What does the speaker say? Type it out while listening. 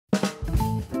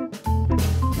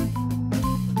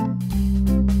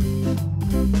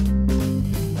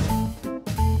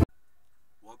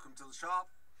welcome to the shop.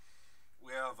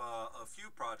 We have a few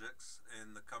projects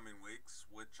in the coming weeks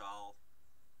which I'll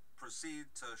proceed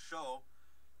to show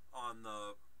on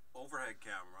the overhead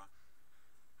camera.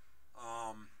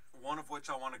 One of which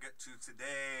I want to get to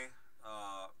today,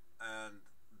 and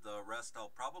the rest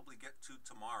I'll probably get to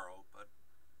tomorrow, but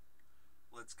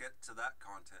let's get to that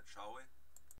content, shall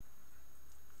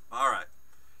we? Alright,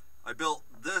 I built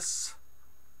this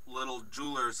little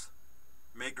jeweler's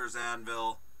maker's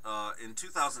anvil in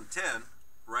 2010,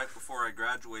 right before I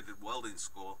graduated welding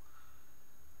school,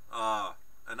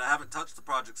 and I haven't touched the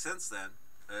project since then.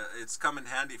 It's come in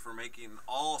handy for making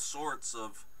all sorts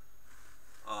of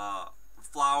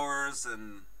flowers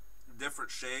and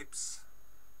different shapes,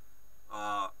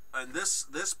 and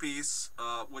this piece,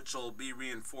 which will be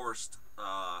reinforced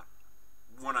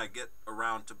when I get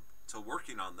around to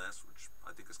working on this, which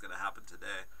I think is going to happen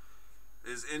today,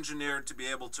 is engineered to be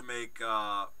able to make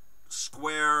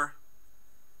square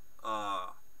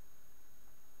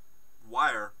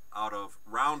wire out of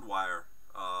round wire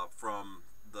from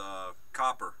the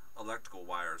copper electrical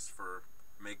wires for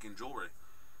making jewelry.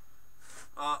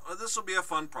 This will be a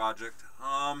fun project,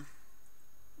 and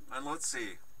let's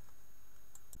see.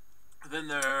 Then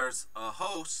there's a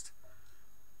host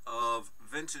of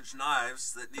vintage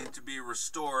knives that need to be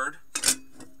restored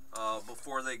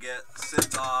before they get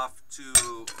sent off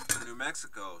to New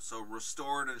Mexico. So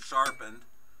restored and sharpened.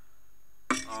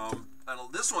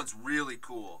 And this one's really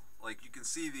cool. Like, you can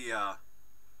see the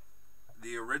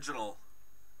original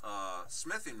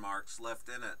smithing marks left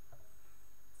in it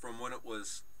from when it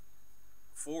was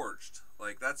forged.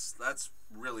 Like, that's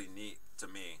really neat to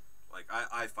me. Like,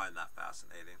 I find that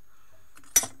fascinating.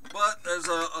 But there's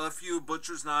a few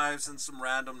butcher's knives and some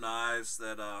random knives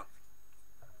that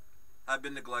have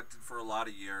been neglected for a lot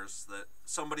of years that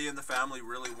somebody in the family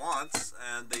really wants,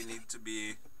 and they need to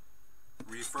be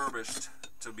refurbished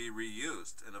to be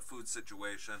reused in a food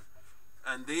situation.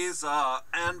 And these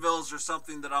anvils are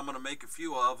something that I'm going to make a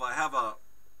few of. I have a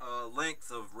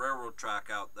length of railroad track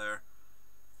out there,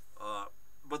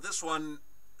 but this one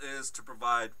is to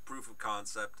provide proof of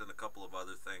concept and a couple of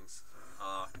other things.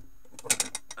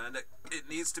 And it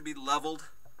needs to be leveled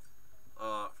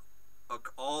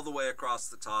all the way across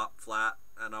the top, flat,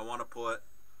 and I want to put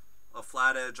a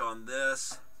flat edge on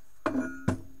this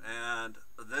and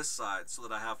this side so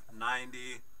that I have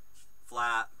 90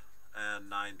 flat and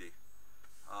 90.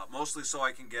 Mostly so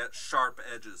I can get sharp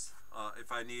edges.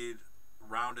 If I need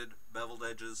rounded, beveled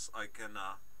edges, I can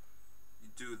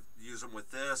use them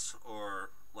with this,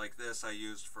 or like this I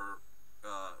used for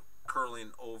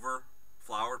curling over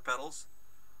flower petals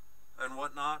and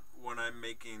whatnot when I'm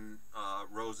making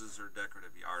roses or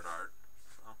decorative yard art.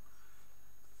 So,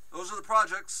 those are the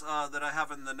projects that I have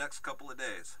in the next couple of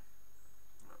days.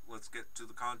 Let's get to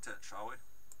the content, shall we?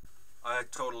 I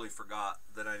totally forgot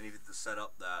that I needed to set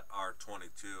up that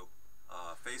R22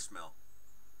 face mill.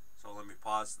 So let me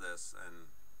pause this and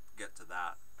get to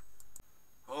that.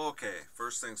 Okay,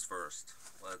 first things first.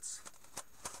 Let's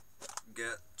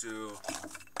get to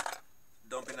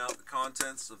dumping out the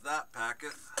contents of that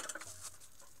packet.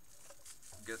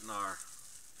 Getting our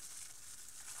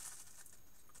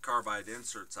carbide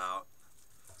inserts out.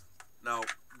 Now,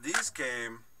 these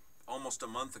came almost a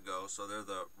month ago, so they're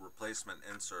the replacement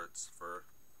inserts for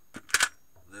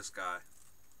this guy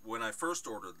when I first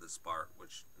ordered this part,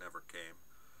 which never came.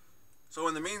 So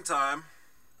in the meantime,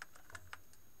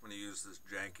 I'm going to use this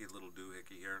janky little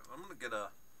doohickey here. I'm going to get a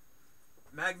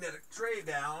magnetic tray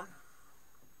down,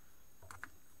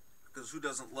 because who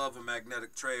doesn't love a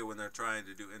magnetic tray when they're trying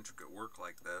to do intricate work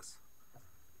like this?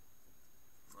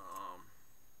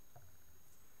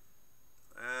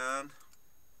 And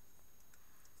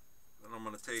then I'm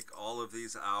going to take all of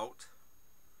these out,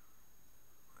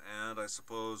 and I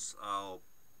suppose I'll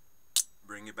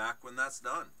bring you back when that's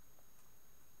done.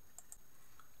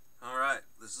 Alright,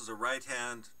 this is a right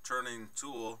hand turning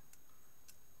tool,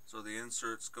 so the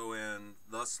inserts go in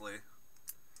thusly.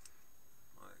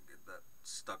 Get that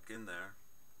stuck in there.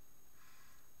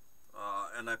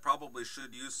 And I probably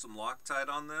should use some Loctite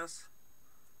on this,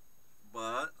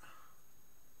 but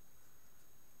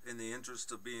in the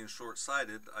interest of being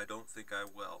short-sighted, I don't think I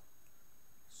will.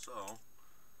 So,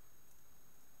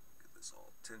 get this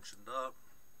all tensioned up,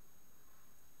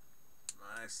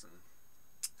 nice and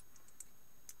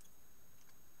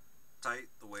tight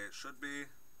the way it should be.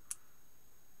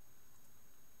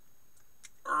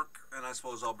 And I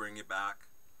suppose I'll bring you back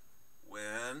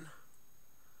when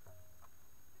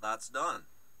that's done.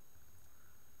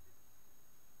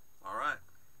 Alright.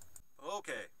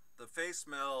 Okay, the face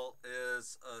mill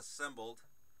is assembled.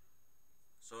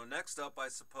 So next up, I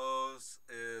suppose,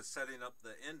 is setting up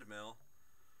the end mill.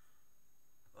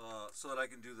 so that I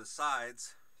can do the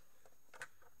sides.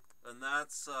 And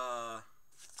that's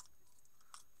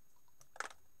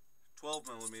 12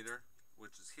 millimeter,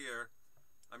 which is here.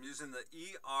 I'm using the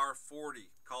ER40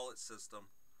 collet system,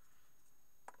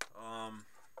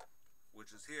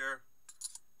 which is here,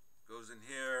 goes in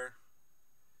here,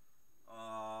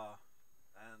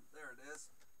 and there it is,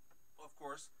 of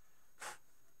course,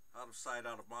 out of sight,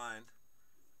 out of mind.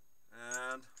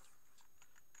 And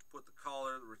put the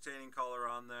collar, the retaining collar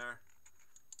on there.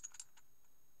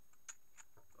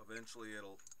 Eventually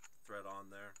it'll thread on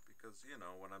there because, you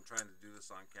know, when I'm trying to do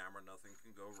this on camera, nothing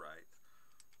can go right.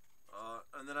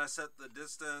 And then I set the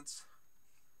distance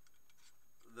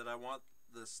that I want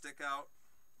the stick out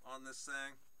on this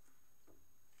thing.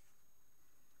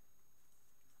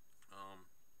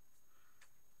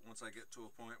 Once I get to a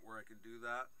point where I can do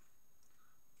that.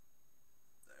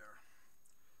 There.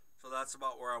 So that's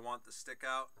about where I want the stick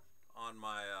out on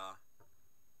my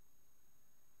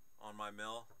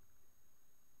mill.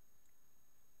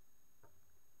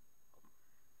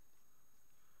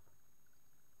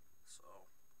 So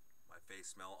my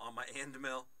face mill on my end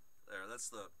mill. There, that's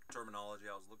the terminology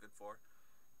I was looking for.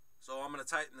 So I'm going to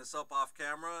tighten this up off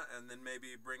camera and then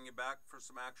maybe bring you back for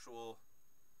some actual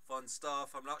fun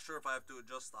stuff. I'm not sure if I have to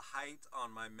adjust the height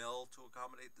on my mill to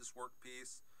accommodate this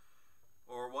workpiece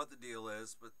or what the deal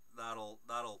is, but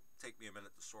that'll take me a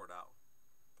minute to sort out.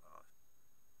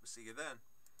 We'll see you then.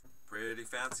 Pretty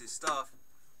fancy stuff.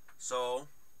 So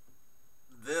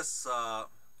this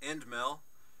end mill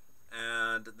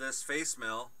and this face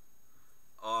mill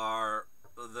are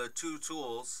the two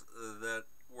tools that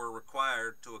were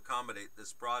required to accommodate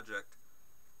this project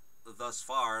thus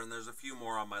far, and there's a few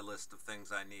more on my list of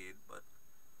things I need, but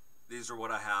these are what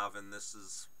I have and this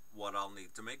is what I'll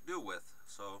need to make do with.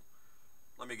 So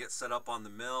let me get set up on the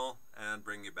mill and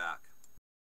bring you back.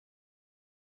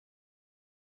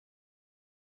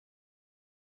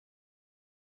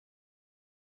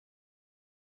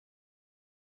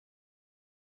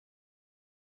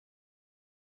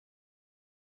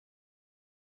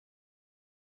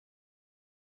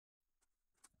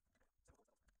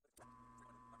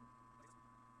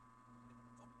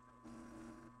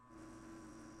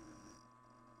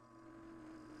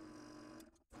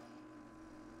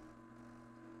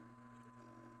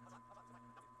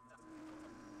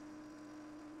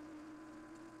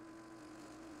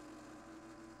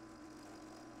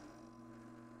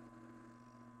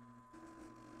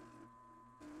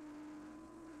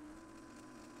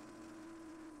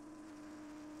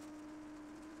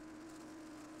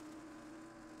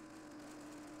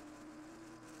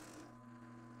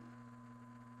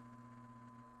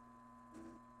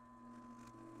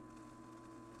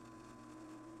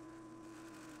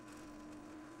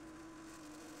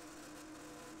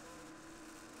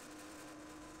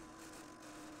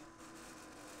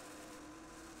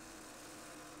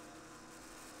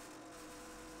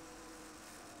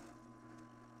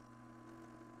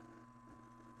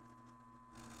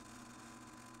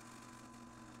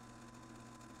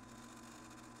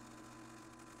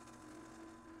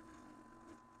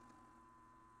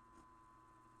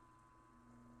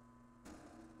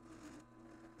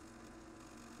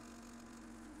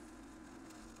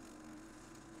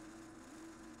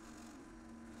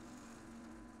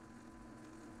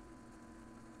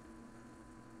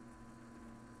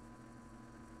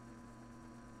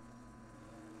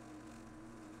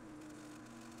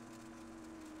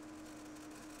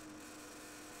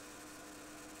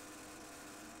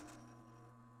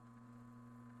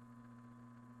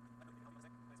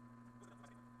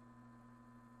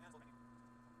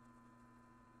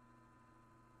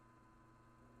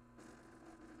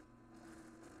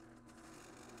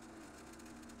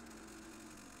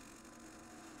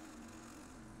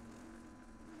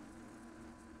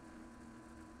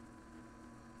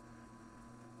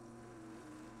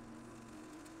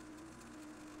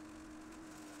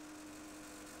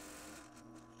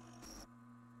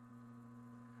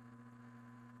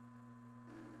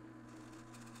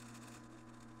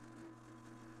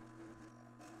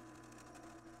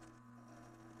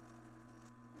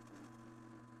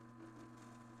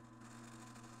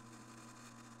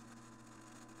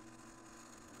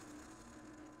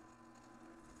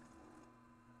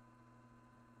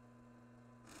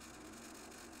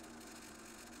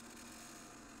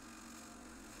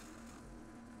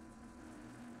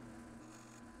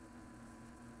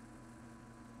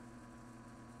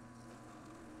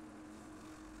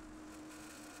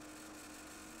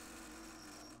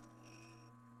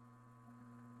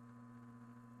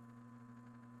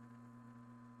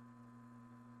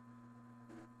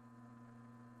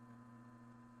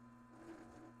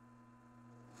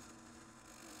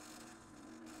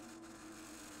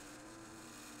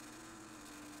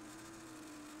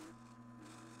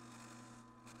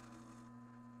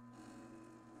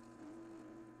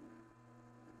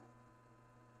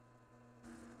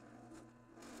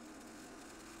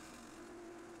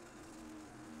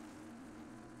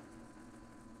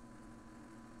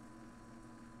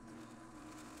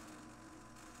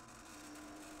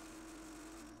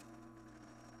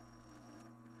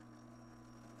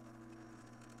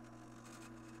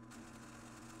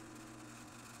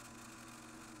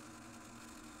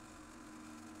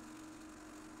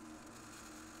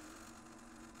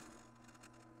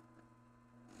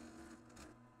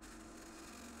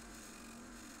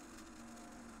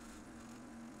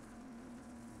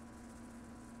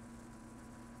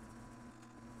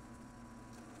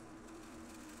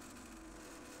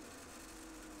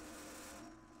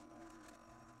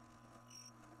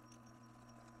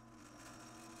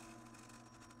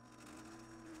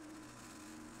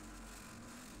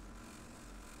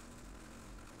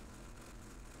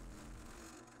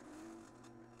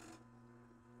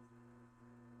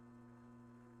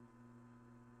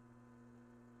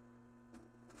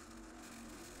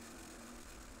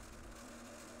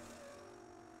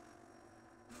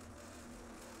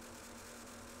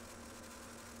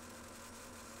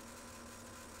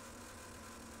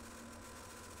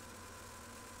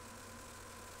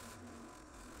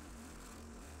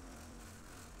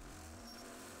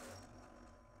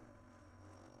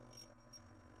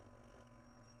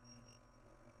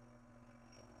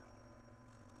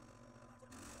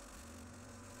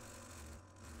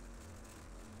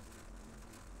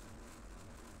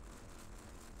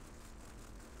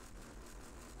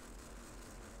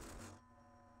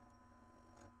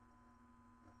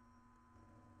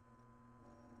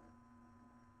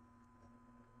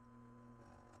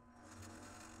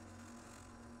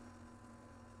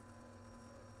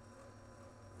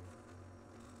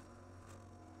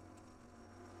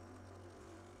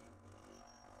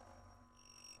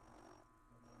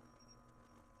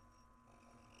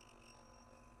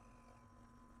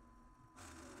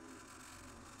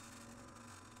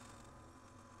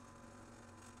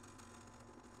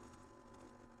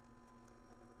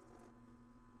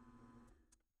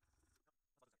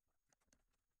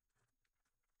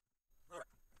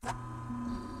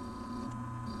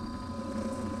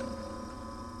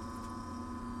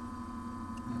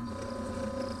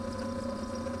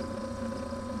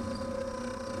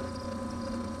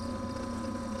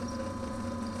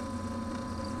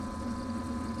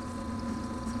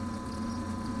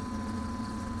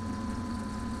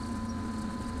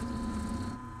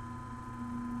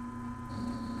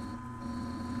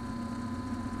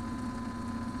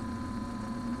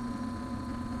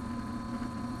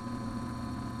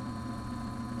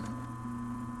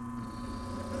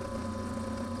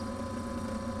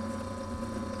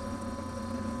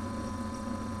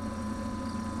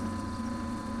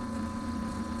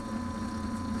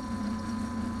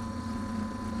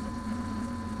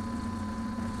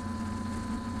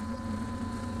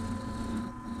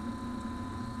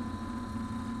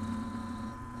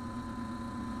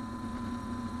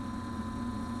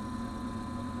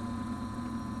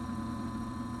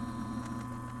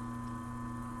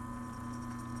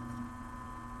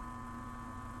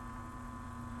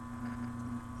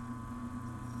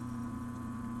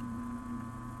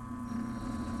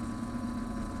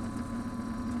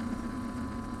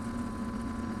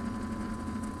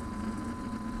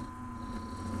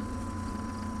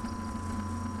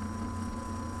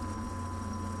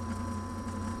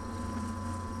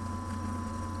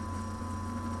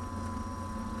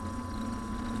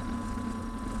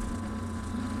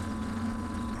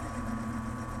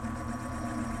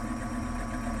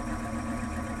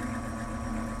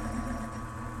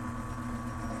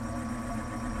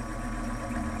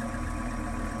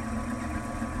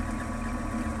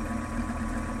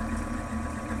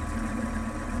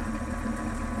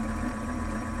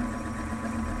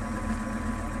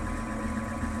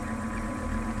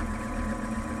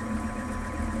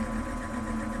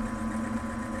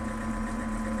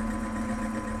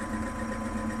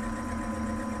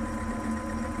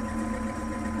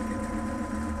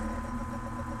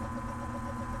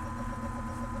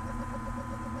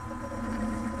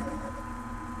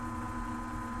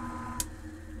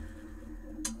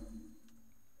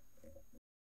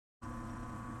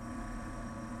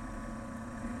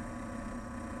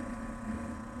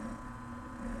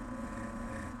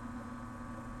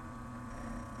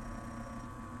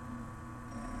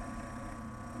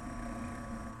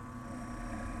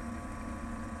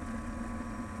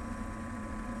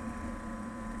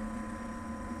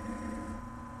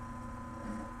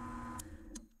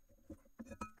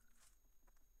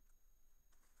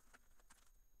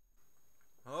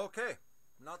 Okay,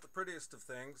 not the prettiest of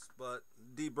things, but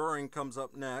deburring comes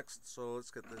up next, so let's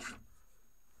get this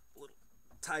a little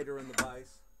tighter in the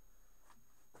vise.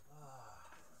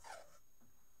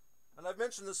 And I've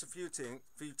mentioned this a few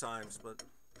times, but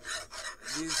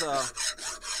these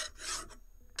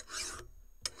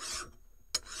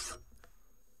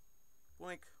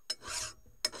blink.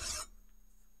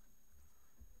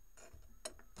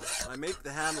 I make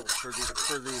the handles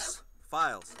for these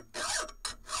files.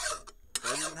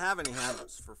 I didn't have any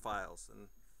handles for files, and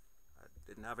I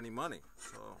didn't have any money,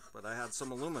 so but I had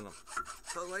some aluminum.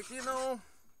 So like, you know,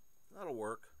 that'll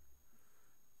work.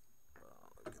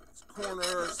 Look at these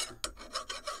corners.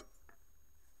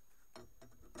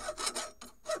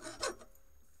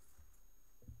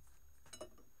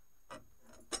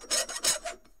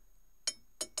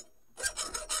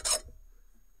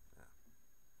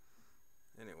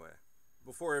 Anyway,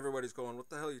 before everybody's going, what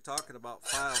the hell are you talking about,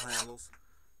 file handles?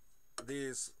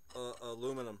 These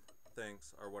aluminum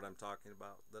things are what I'm talking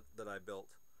about, that I built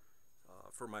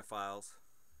for my files.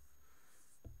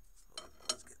 So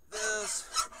let's get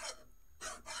this.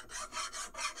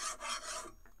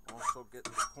 Also get the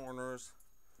corners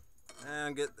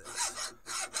and get this.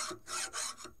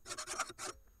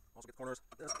 Also get the corners.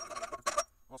 This.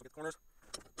 Also get the corners.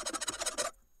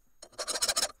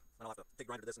 I'll have to take a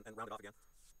grinder to this and round it off again.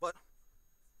 But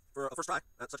for a first try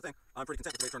at such a thing, I'm pretty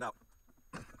content with the way it turned out.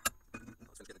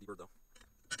 Let's finish getting the debird though.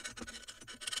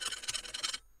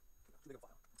 Too big of a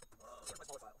file. Where's my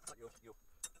smaller file? Not you. You.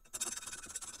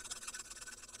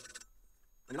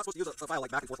 And you're not supposed to use a file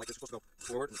like back and forth like this. You're supposed to go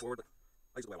forward and forward, but I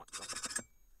use it the way I want. So.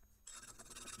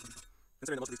 Considering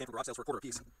that most of these came from garage sales for a quarter a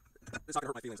piece, it's not going to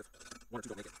hurt my feelings if one or two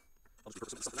don't make it. I'll just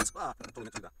repurpose something else. Totally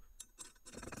meant to do that.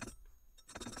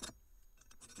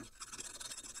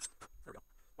 There we go.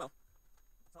 Well,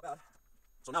 it's not bad.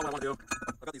 So now what I want to do,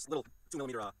 I've got these little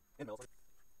 2mm end mills.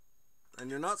 And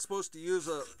you're not supposed to use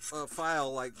a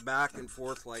file like back and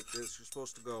forth like this. You're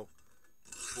supposed to go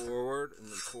forward and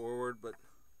then forward, but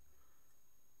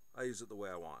I use it the way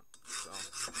I want. So.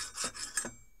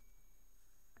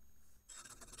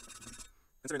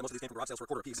 Considering that most of these came from garage sales for a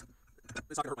quarter a piece,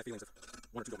 it's not going to hurt my feelings if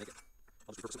one or two don't make it.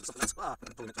 I'll just repurpose something else.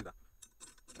 Totally meant to do that.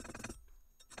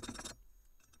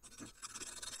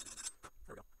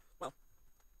 There we go. Well,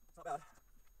 it's not bad.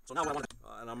 So now what I want to do,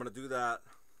 and I'm going to do that,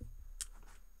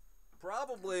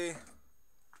 probably,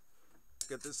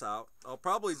 get this out, I'll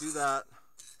probably do that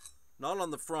not on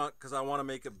the front because I want to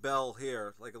make a bell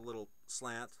here, like a little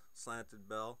slanted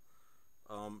bell,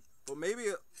 but maybe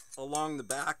along the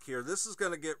back here. This is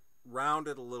going to get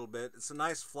rounded a little bit. It's a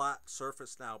nice flat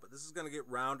surface now, but this is going to get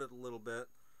rounded a little bit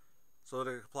so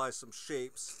that it applies some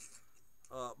shapes.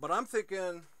 But I'm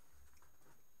thinking,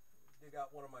 dig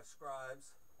out one of my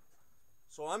scribes.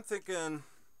 So I'm thinking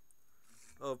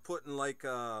of putting like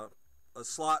a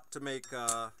slot to make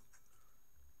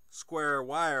square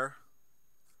wire.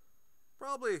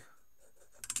 Probably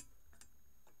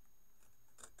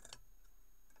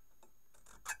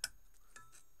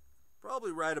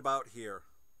right about here.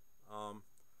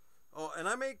 Oh, and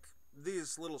I make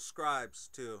these little scribes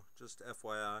too, just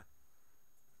FYI.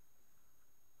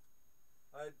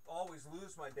 I always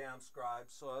lose my damn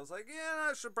scribes, so I was like, yeah,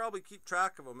 I should probably keep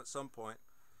track of them at some point.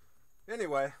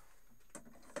 Anyway,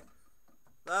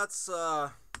 that's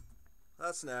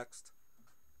next.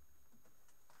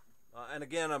 And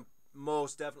again, I'm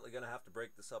most definitely going to have to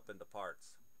break this up into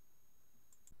parts.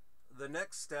 The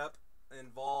next step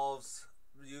involves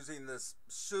using this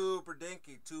super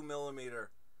dinky 2mm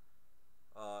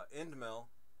end mill,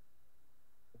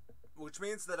 which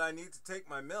means that I need to take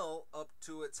my mill up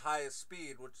to its highest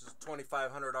speed, which is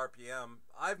 2500 RPM.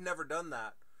 I've never done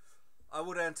that. I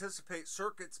would anticipate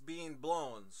circuits being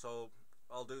blown, so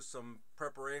I'll do some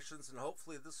preparations and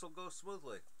hopefully this will go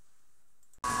smoothly.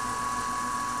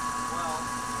 Well,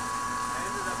 I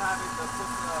ended up having to put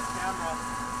the camera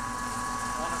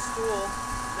on a stool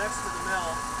next to the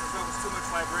mill because there was too much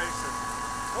vibration.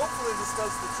 Hopefully this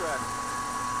does the trick.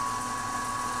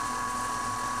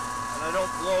 And I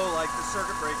don't blow like the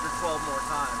circuit breaker 12 more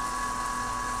times.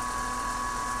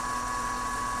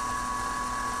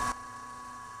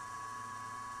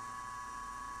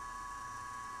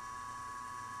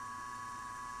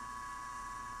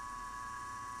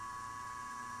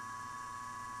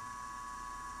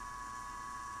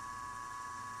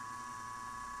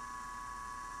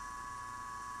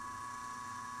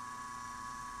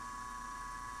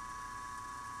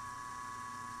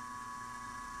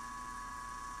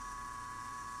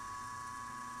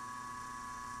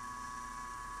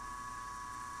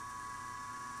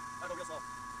 I go real slow. And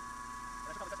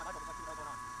I should probably touch my knife over like 2 without going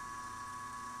on.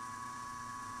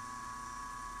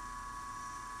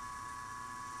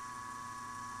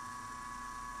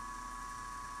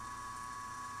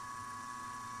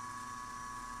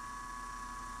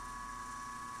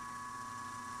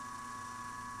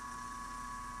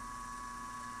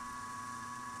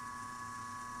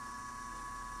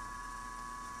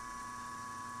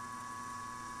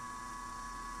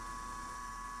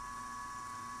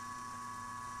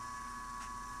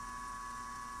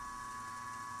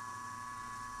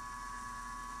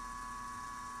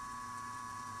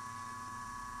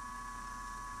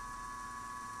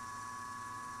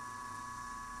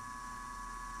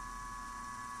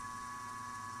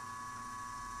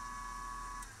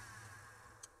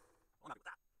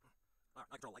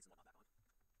 turn the lights and whatnot back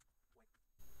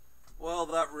on. Well,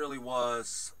 that really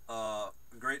was a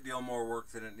great deal more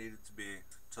work than it needed to be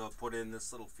to put in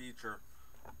this little feature.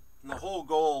 And the whole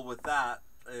goal with that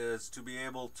is to be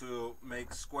able to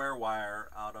make square wire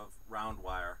out of round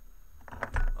wire.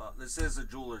 This is a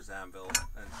jeweler's anvil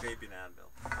and shaping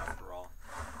anvil, after all.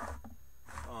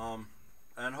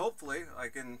 And hopefully I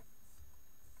can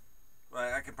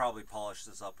probably polish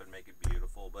this up and make it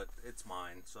beautiful, but it's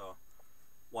mine, so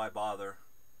why bother?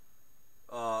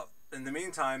 In the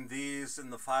meantime, these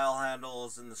and the file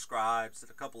handles and the scribes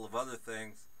and a couple of other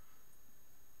things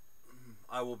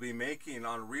I will be making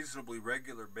on a reasonably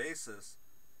regular basis,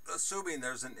 assuming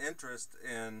there's an interest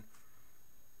in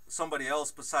somebody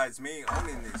else besides me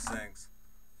owning these things.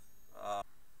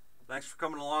 Thanks for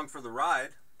coming along for the ride.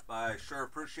 I sure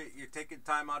appreciate you taking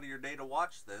time out of your day to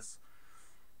watch this.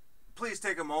 Please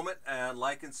take a moment and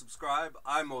like and subscribe.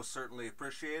 I most certainly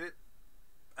appreciate it.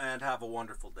 And have a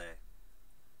wonderful day.